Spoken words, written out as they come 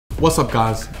What's up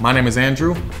guys, my name is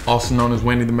Andrew, also known as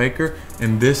Wendy the Maker,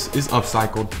 and this is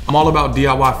Upcycled. I'm all about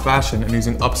DIY fashion and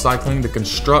using upcycling to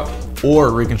construct or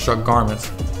reconstruct garments.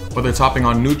 Whether it's hopping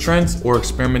on new trends or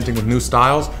experimenting with new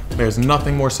styles, there's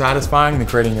nothing more satisfying than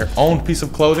creating your own piece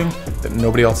of clothing that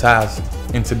nobody else has.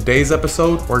 In today's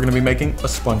episode, we're gonna be making a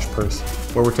sponge purse,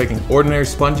 where we're taking ordinary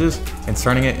sponges and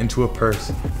turning it into a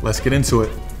purse. Let's get into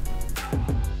it.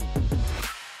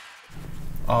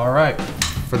 All right.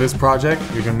 For this project,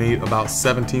 you're gonna need about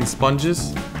 17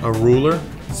 sponges, a ruler,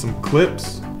 some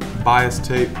clips, bias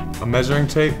tape, a measuring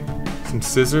tape, some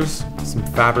scissors, some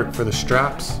fabric for the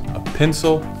straps, a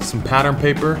pencil, some pattern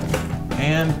paper,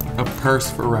 and a purse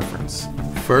for reference.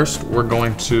 First, we're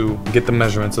going to get the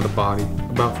measurements of the body.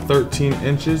 About 13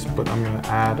 inches, but I'm gonna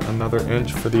add another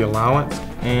inch for the allowance,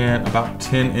 and about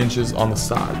 10 inches on the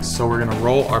sides. So we're gonna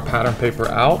roll our pattern paper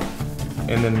out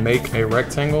and then make a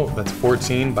rectangle that's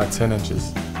 14 by 10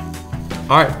 inches.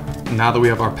 All right, now that we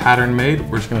have our pattern made,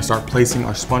 we're just gonna start placing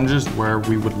our sponges where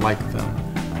we would like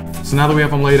them. So now that we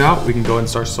have them laid out, we can go ahead and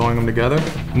start sewing them together.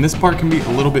 And this part can be a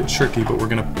little bit tricky, but we're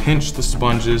gonna pinch the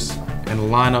sponges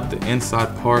and line up the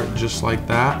inside part just like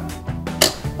that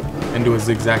and do a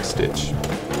zigzag stitch.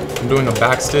 I'm doing a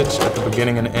back stitch at the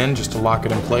beginning and end just to lock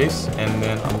it in place, and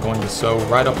then I'm going to sew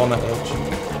right up on the edge.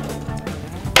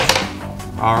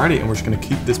 Alrighty, and we're just gonna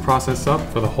keep this process up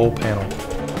for the whole panel.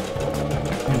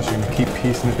 And just gonna keep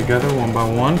piecing it together one by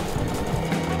one.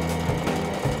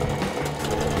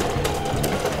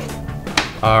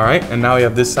 Alright, and now we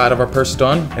have this side of our purse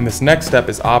done, and this next step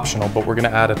is optional, but we're gonna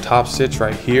add a top stitch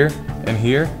right here,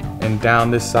 and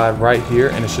down this side right here,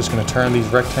 and it's just gonna turn these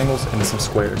rectangles into some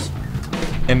squares.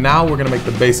 And now we're gonna make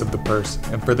the base of the purse,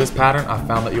 and for this pattern, I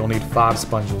found that you'll need 5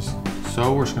 sponges.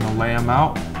 So we're just gonna lay them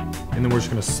out, and then we're just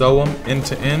gonna sew them end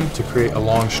to end to create a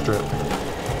long strip.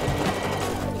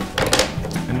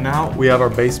 And now we have our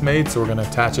base made, so we're gonna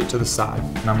attach it to the side.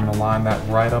 And I'm gonna line that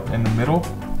right up in the middle,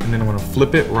 and then I'm gonna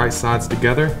flip it right sides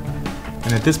together.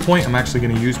 And at this point, I'm actually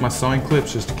gonna use my sewing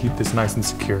clips just to keep this nice and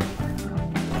secure.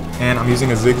 And I'm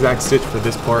using a zigzag stitch for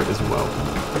this part as well.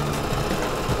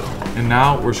 And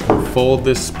now we're just gonna fold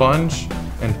this sponge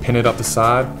and pin it up the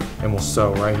side, and we'll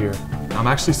sew right here. I'm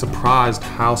actually surprised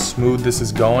how smooth this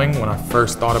is going. When I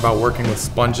first thought about working with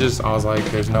sponges, I was like,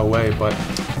 there's no way, but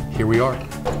here we are.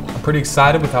 I'm pretty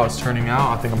excited with how it's turning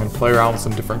out. I think I'm gonna play around with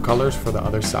some different colors for the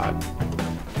other side.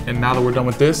 And now that we're done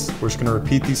with this, we're just gonna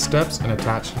repeat these steps and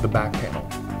attach the back panel.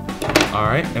 All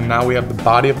right, and now we have the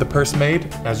body of the purse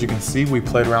made. As you can see, we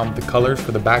played around with the colors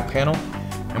for the back panel,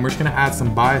 and we're just gonna add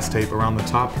some bias tape around the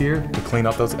top here to clean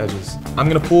up those edges. I'm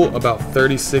gonna pull about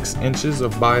 36 inches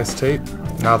of bias tape.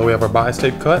 Now that we have our bias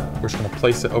tape cut, we're just gonna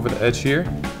place it over the edge here.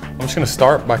 I'm just gonna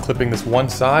start by clipping this one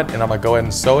side, and I'm gonna go ahead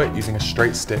and sew it using a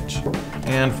straight stitch.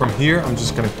 And from here, I'm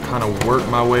just gonna kind of work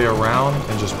my way around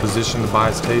and just position the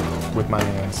bias tape with my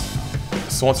hands.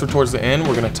 So once we're towards the end,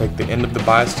 we're gonna take the end of the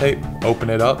bias tape, open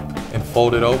it up, and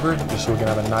fold it over just so we can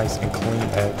have a nice and clean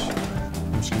edge.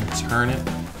 I'm just gonna turn it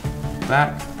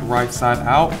back, right side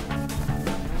out,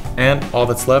 and all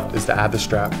that's left is to add the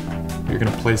strap. You're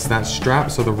gonna place that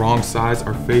strap so the wrong sides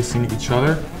are facing each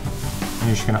other, and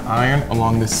you're just gonna iron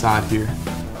along this side here.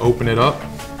 Open it up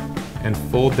and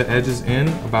fold the edges in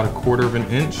about 1/4 of an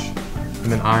inch,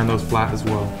 and then iron those flat as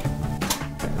well.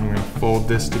 I'm gonna fold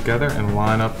this together and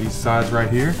line up these sides right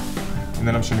here, and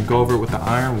then I'm just gonna go over it with the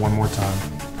iron one more time.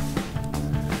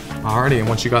 Alrighty, and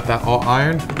once you got that all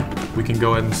ironed, we can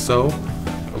go ahead and sew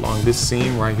along this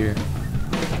seam right here.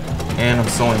 And I'm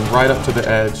sewing right up to the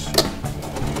edge.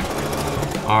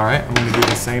 All right, I'm gonna do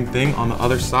the same thing on the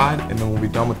other side, and then we'll be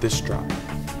done with this strap.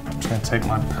 I'm just gonna take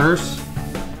my purse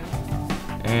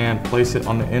and place it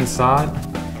on the inside,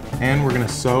 and we're gonna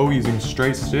sew using a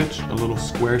straight stitch, a little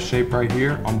square shape right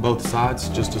here on both sides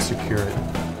just to secure it.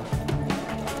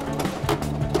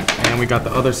 And we got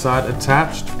the other side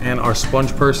attached, and our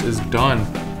sponge purse is done.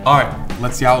 All right,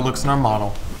 let's see how it looks in our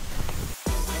model.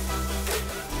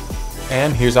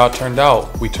 And here's how it turned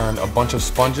out. We turned a bunch of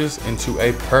sponges into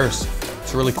a purse.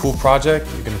 It's a really cool project.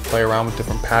 You can play around with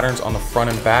different patterns on the front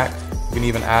and back. You can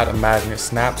even add a magnet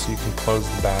snap so you can close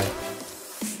the bag.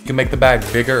 You can make the bag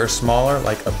bigger or smaller,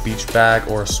 like a beach bag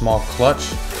or a small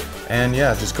clutch. And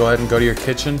yeah, just go ahead and go to your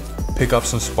kitchen, pick up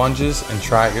some sponges, and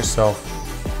try it yourself.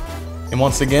 And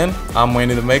once again, I'm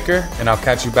Wendy the Maker, and I'll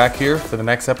catch you back here for the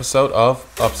next episode of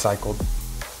Upcycled.